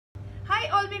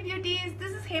all my beauties,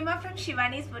 this is Hema from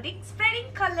Shivani's Boutique, spreading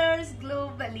colors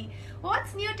globally.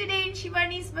 What's new today in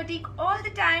Shivani's Boutique? All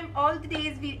the time, all the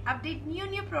days we update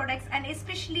new products, and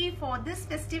especially for this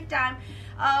festive time,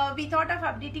 we thought of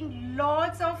updating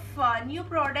lots of new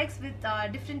products with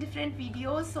different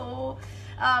videos. So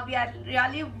we are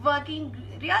really working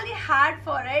really hard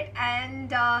for it, and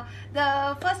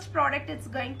the first product is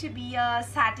going to be a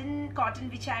satin cotton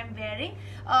which I am wearing.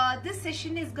 This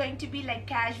session is going to be like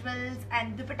casuals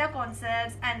and dupatta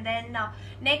concepts, and then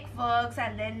neck works,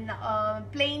 and then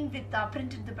plain with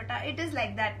printed dupatta. It is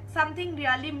like that, something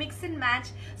really mix and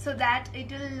match so that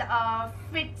it will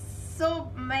fit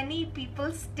so many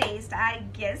people's taste, I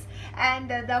guess. And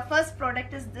the first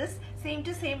product is this, same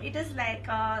to same. It is like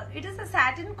it is a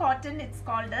satin cotton, it's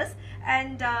called as,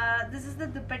 and this is the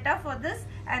dupatta for this,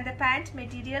 and the pant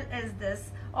material is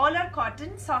this. All are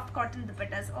cotton, soft cotton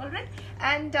dupattas. All right,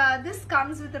 and this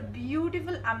comes with a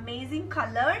beautiful, amazing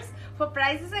colors. For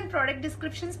prices and product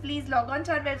descriptions, please log on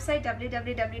to our website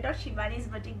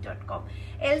www.shivanisboutique.com.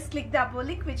 Else click the above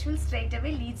link, which will straight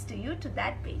away leads to you to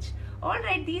that page.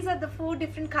 Alright, these are the 4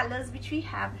 different colors which we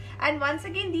have, and once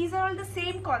again these are all the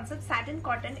same concept, satin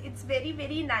cotton. It's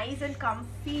very nice and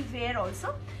comfy wear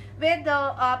also, where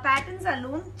the patterns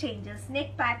alone changes.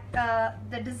 Neck pat,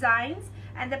 the designs,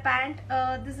 and the pant,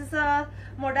 this is a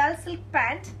modal silk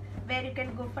pant where you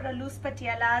can go for a loose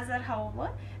patialas or however,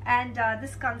 and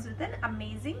this comes with an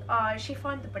amazing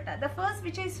chiffon dupatta. The first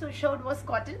which I showed was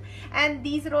cotton, and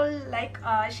these are all like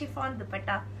chiffon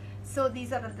dupatta. So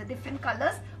these are the different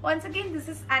colors. Once again, this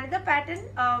is another pattern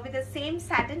with the same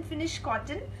satin finish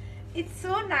cotton. It's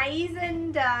so nice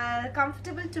and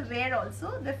comfortable to wear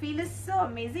also. The feel is so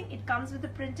amazing. It comes with a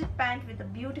printed pant with a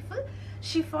beautiful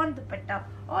chiffon dupatta.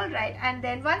 Alright, and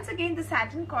then once again the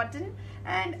satin cotton,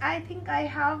 and I think I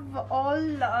have all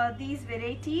these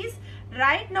varieties.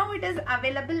 Right now it is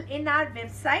available in our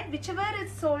website. Whichever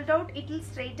is sold out, it will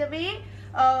straight away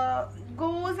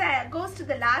goes to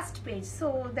the last page.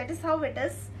 So that is how it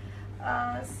is.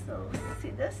 So see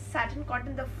this satin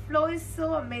cotton, the flow is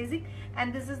so amazing,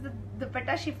 and this is the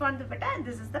dupatta, chiffon dupatta, and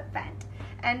this is the pant.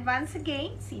 And once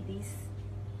again, see these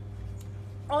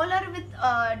all are with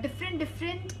different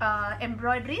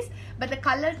embroideries, but the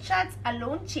color charts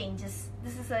alone changes.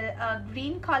 This is a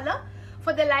green color.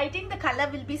 For the lighting, the color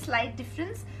will be slight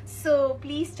difference, so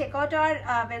please check out our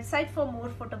website for more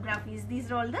photographies. These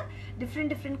are all the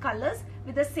different colors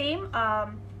with the same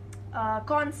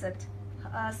concept,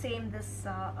 same this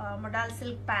modal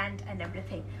silk pant and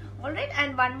everything. Alright,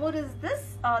 and one more is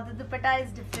this, the dupatta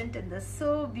is different in this.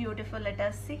 So beautiful, let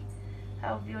us see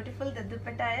how beautiful the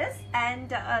dupatta is, and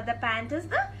the pant is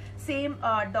the same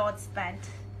dots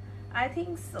pant. I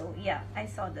think so, yeah, I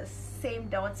saw this same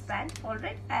dots pant.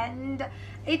 Alright, and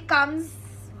it comes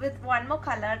with one more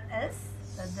color is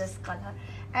this color,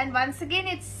 and once again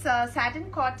it's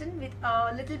satin cotton with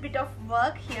a little bit of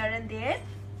work here and there.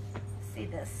 See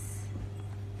this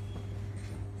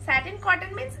satin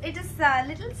cotton means it is a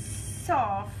little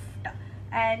soft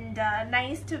and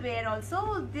nice to wear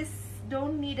also. This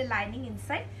don't need a lining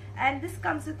inside, and this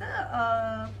comes with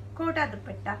a kota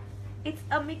dupatta. It's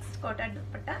a mixed kota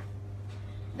dupatta.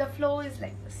 The flow is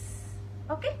like this.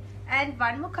 Okay, and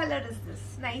one more color is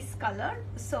this nice color,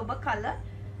 sober color,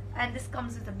 and this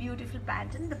comes with a beautiful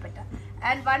pant and dupatta.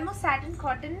 And one more satin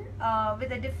cotton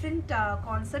with a different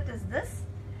concept is this,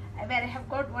 where I have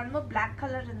got one more black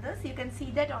color in this. You can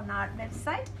see that on our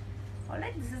website.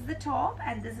 Alright, this is the top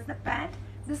and this is the pant.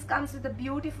 This comes with a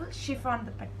beautiful chiffon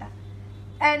dupatta,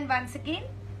 and once again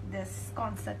this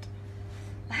concept.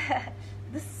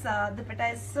 This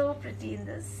dupatta is so pretty in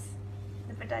this.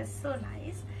 Dupatta is so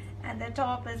nice, and the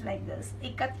top is like this,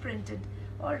 ikat printed.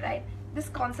 Alright, this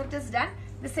concept is done.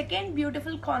 The second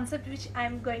beautiful concept which I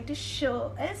am going to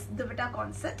show is dupatta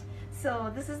concept. So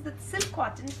this is the silk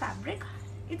cotton fabric.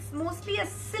 It's mostly a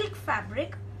silk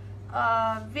fabric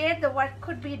where the work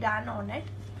could be done on it.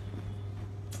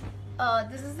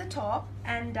 This is the top,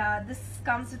 and this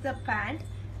comes with a pant,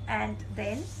 and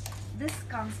then this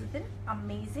comes with an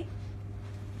amazing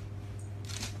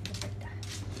dupatta.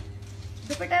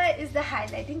 Dupatta is the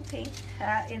highlighting thing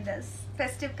in this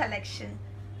festive collection.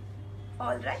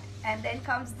 Alright, and then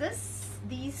comes this.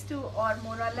 These two are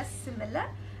more or less similar.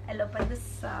 I'll open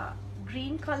this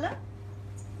green color.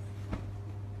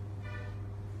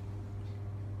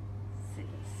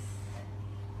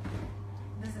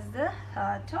 This is the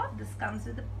top. This comes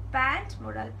with the pant,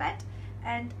 modal pant,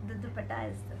 and the dupatta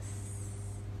is this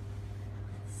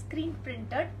screen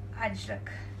printed ajrak.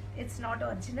 It's not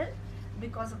original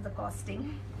because of the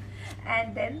costing.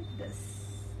 And then this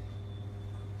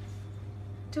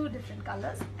two different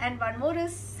colors. And one more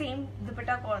is same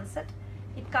dupatta concept.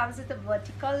 It comes with a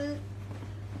vertical,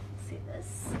 see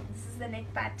this is the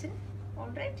neck pattern.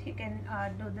 Alright, you can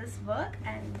do this work,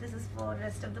 and this is for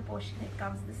rest of the portion. It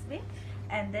comes this way,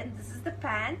 and then this is the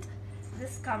pant.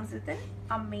 This comes with an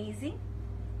amazing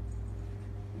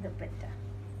dupatta.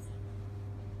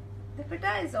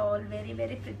 Dupatta is all very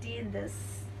pretty in this.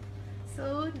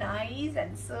 So nice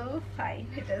and so fine.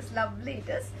 It is lovely. It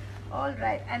is.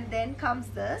 Alright, and then comes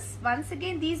this. Once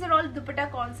again, these are all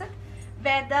dupatta concept,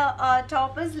 where the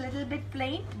top is little bit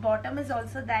plain, bottom is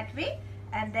also that way,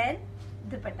 and then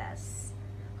dupattas.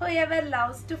 Whoever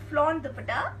loves to flaunt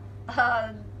dupatta,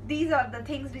 these are the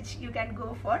things which you can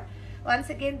go for. Once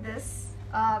again, this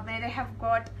where I have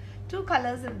got two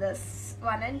colors in this,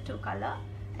 1 and 2 color.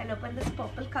 I'll open this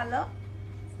purple color.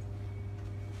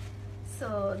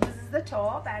 So this is the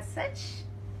top as such.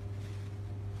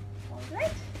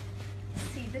 Alright,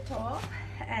 see the top,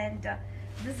 and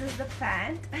this is the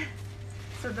pant.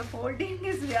 So the folding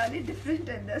is really different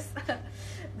in this.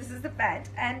 This is the pant,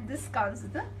 and this comes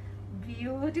with a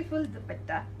beautiful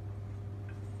dupatta.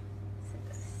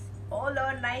 All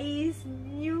are nice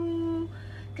new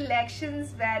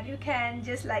collections where you can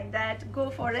just like that go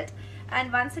for it.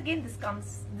 And once again, this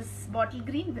comes this bottle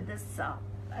green with this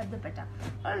dupatta.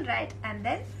 Alright, and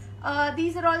then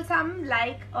these are all some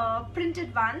like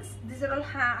printed ones. These are all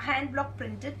hand block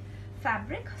printed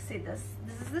fabric. See this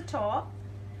is the top,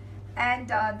 and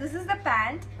this is the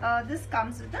pant. This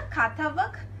comes with the katha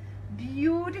work,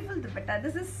 beautiful dupatta.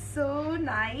 This is so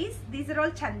nice. These are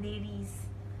all chanderis.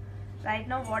 Right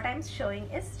now what I'm showing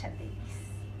is chanderis.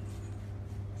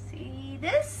 See,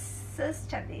 this is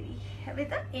chanderi with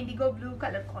the indigo blue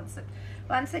color concept.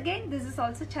 Once again, this is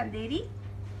also chanderi.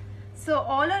 So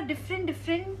all are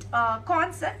different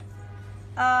concept,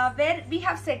 where we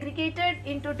have segregated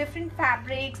into different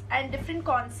fabrics and different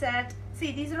concept.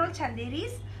 See, these are all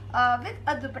chanderis with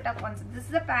a dupatta concept. This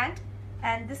is the pant,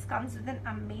 and this comes with an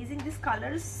amazing, this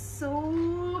color is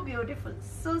so beautiful,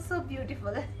 so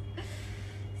beautiful.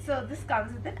 So this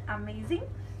comes with an amazing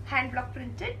hand block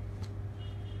printed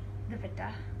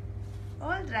dupatta.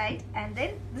 Alright, and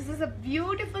then this is a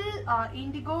beautiful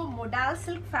indigo modal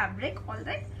silk fabric.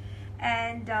 Alright,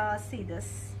 and see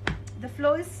this, the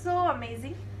flow is so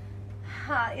amazing.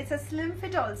 It's a slim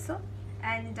fit also,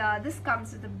 and this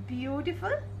comes with a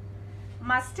beautiful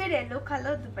mustard yellow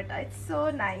color dupatta. It's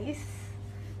so nice.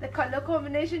 The color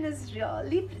combination is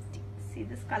really pretty. See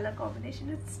this color combination,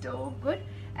 it's so good.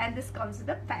 And this comes with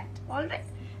a pant. Alright,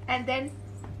 and then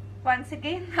once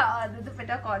again the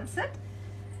dupatta concept.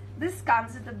 This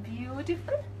comes with a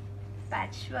beautiful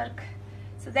patchwork,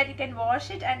 so that you can wash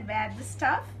it and wear the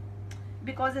stuff,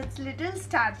 because it's little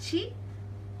starchy.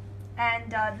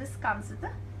 And this comes with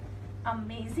a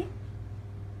amazing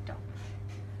top.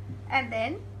 And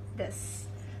then this,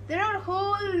 there are a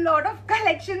whole lot of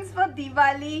collections for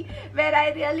Diwali, where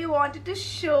I really wanted to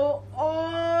show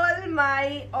all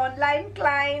my online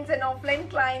clients and offline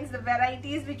clients the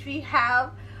varieties which we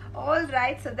have. All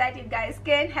right, so that you guys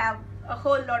can have a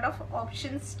whole lot of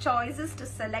options, choices to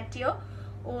select your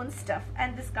own stuff.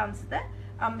 And this comes with the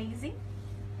amazing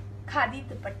khadi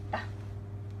dupatta.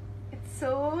 It's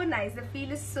so nice, the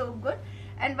feel is so good.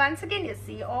 And once again, you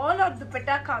see all of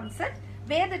dupatta concept,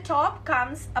 where the top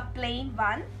comes a plain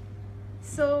one.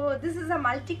 So this is a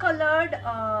multicolored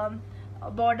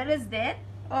border is there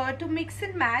to mix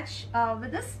and match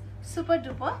with this super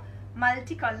duper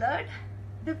multicolored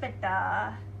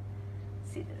dupatta.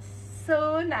 See this,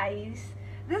 so nice.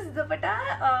 This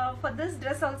dupatta for this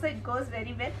dress also, it goes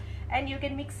very well, and you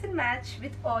can mix and match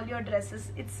with all your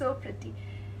dresses. It's so pretty.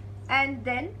 And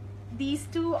then these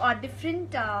two are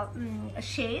different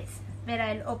shades, where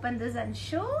I'll open this and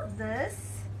show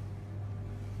this.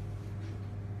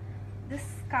 This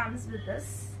comes with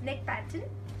this neck pattern,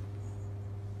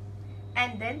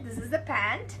 and then this is the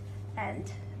pant, and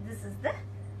this is the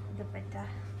dupatta.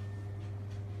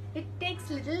 It takes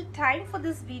little time for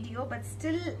this video, but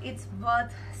still it's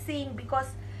worth seeing, because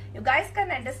you guys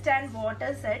can understand what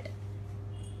is it.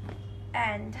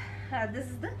 And this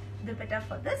is the dupatta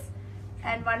for this,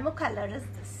 and one more color is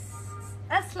this,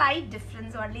 a slight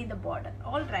difference only in the border.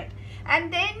 Alright,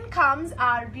 and then comes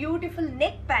our beautiful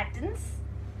neck patterns.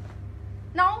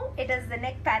 Now it is the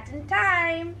neck pattern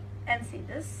time, and see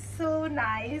this, so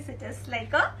nice. It is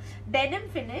like a denim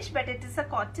finish, but it is a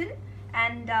cotton.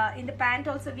 And in the pant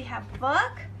also we have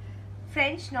work,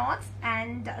 French knots,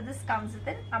 and this comes with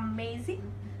an amazing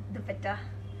dupatta.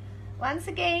 Once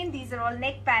again, these are all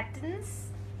neck patterns.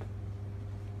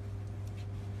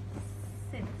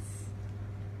 See this.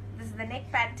 This is the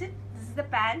neck pattern, this is the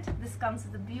pant, this comes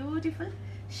with a beautiful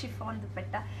chiffon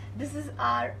dupatta. This is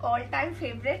our all-time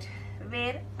favorite,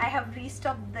 where I have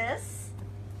restocked this.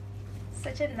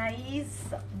 Such a nice,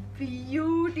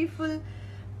 beautiful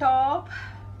top,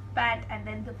 pant, and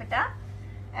then dupatta.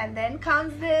 And then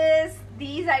comes this.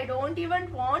 These I don't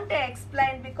even want to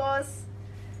explain because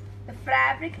the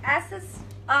fabric as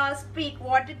speak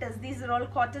what it is. These are all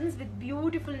cottons with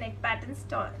beautiful neck patterns,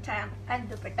 tam and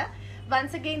dupatta.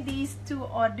 Once again, these two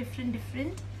are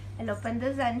different. I'll open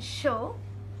this and show.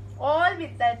 All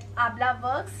with that abla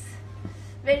works.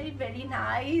 Very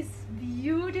nice,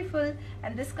 beautiful.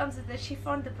 And this comes with the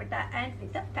chiffon dupatta and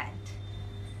with the pant.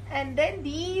 And then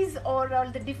these are all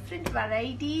the different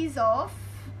varieties of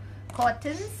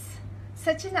cottons.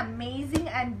 Such an amazing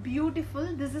and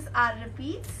beautiful. This is our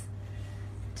repeats.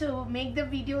 To make the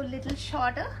video a little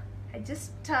shorter, I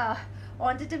just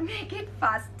wanted to make it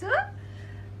faster.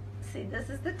 See, this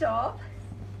is the top,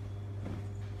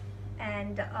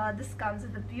 and this comes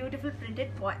with a beautiful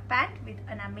printed pant with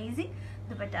an amazing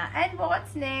dupatta. And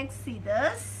what's next? See,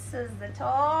 this is the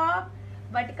top,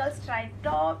 vertical striped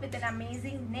top with an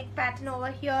amazing neck pattern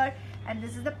over here, and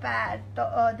this is the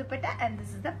dupatta, and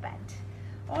this is the pant.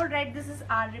 Alright, this is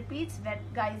our repeats, where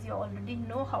guys, you already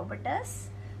know how it is.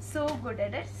 So good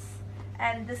at it.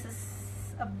 And this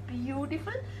is a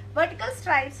beautiful vertical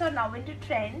stripes are now into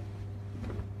trend.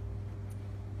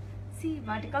 See,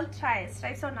 vertical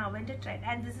stripes are now into trend,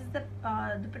 and this is the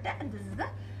dupatta, and this is the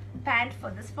pant for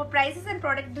this. For prices and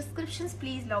product descriptions,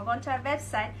 please log on to our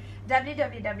website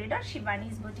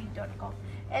www.shivanisboutique.com.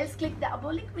 Else click the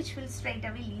above link, which will straight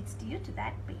away leads to you to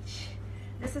that page.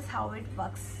 This is how it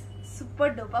works. Super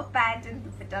duper pant and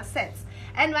dupatta sets.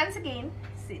 And once again,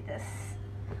 see this.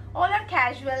 All are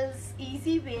casuals,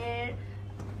 easy wear.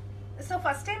 So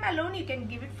first time alone you can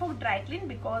give it for dry clean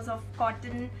because of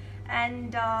cotton,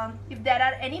 and if there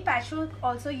are any patchwork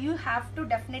also, you have to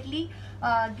definitely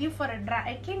give for a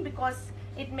dry clean, because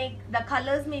the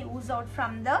colors may ooze out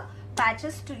from the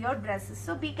patches to your dresses.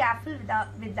 So be careful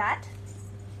with that.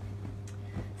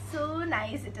 So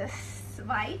nice it is,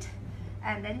 white,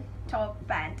 and then top,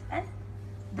 pant and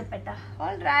dupatta.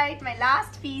 Alright, my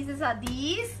last pieces are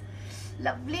these.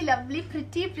 Lovely,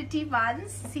 pretty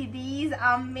ones. See these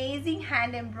amazing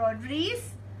hand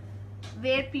embroideries,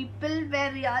 where people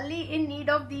were really in need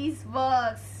of these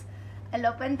works. I'll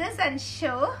open this and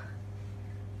show.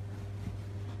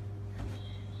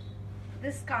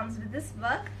 This comes with this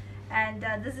work, and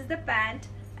this is the pant,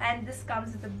 and this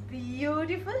comes with a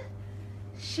beautiful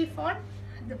chiffon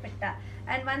dupatta.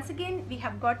 And once again, we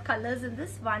have got colors in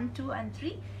this 1, 2 and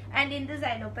 3, and in this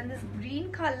I'll open this green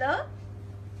color.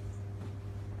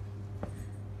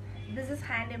 This is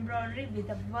hand embroidery with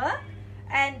a work,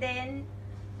 and then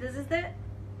this is the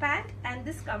pant, and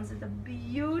this comes with a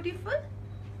beautiful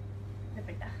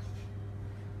dupatta.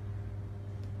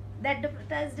 That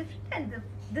dupatta is different, and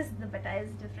this dupatta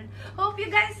is different. Hope you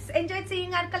guys enjoyed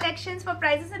seeing our collections. For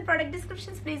prices and product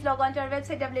descriptions, please log on to our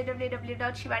website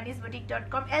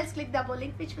www.shivanisboutique.com. Else click the above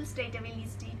link, which will straight away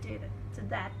lead you to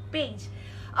that page.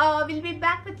 We'll be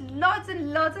back with lots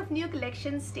and lots of new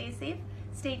collections. Stay safe.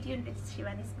 Stay tuned with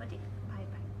Shivani's Boutique.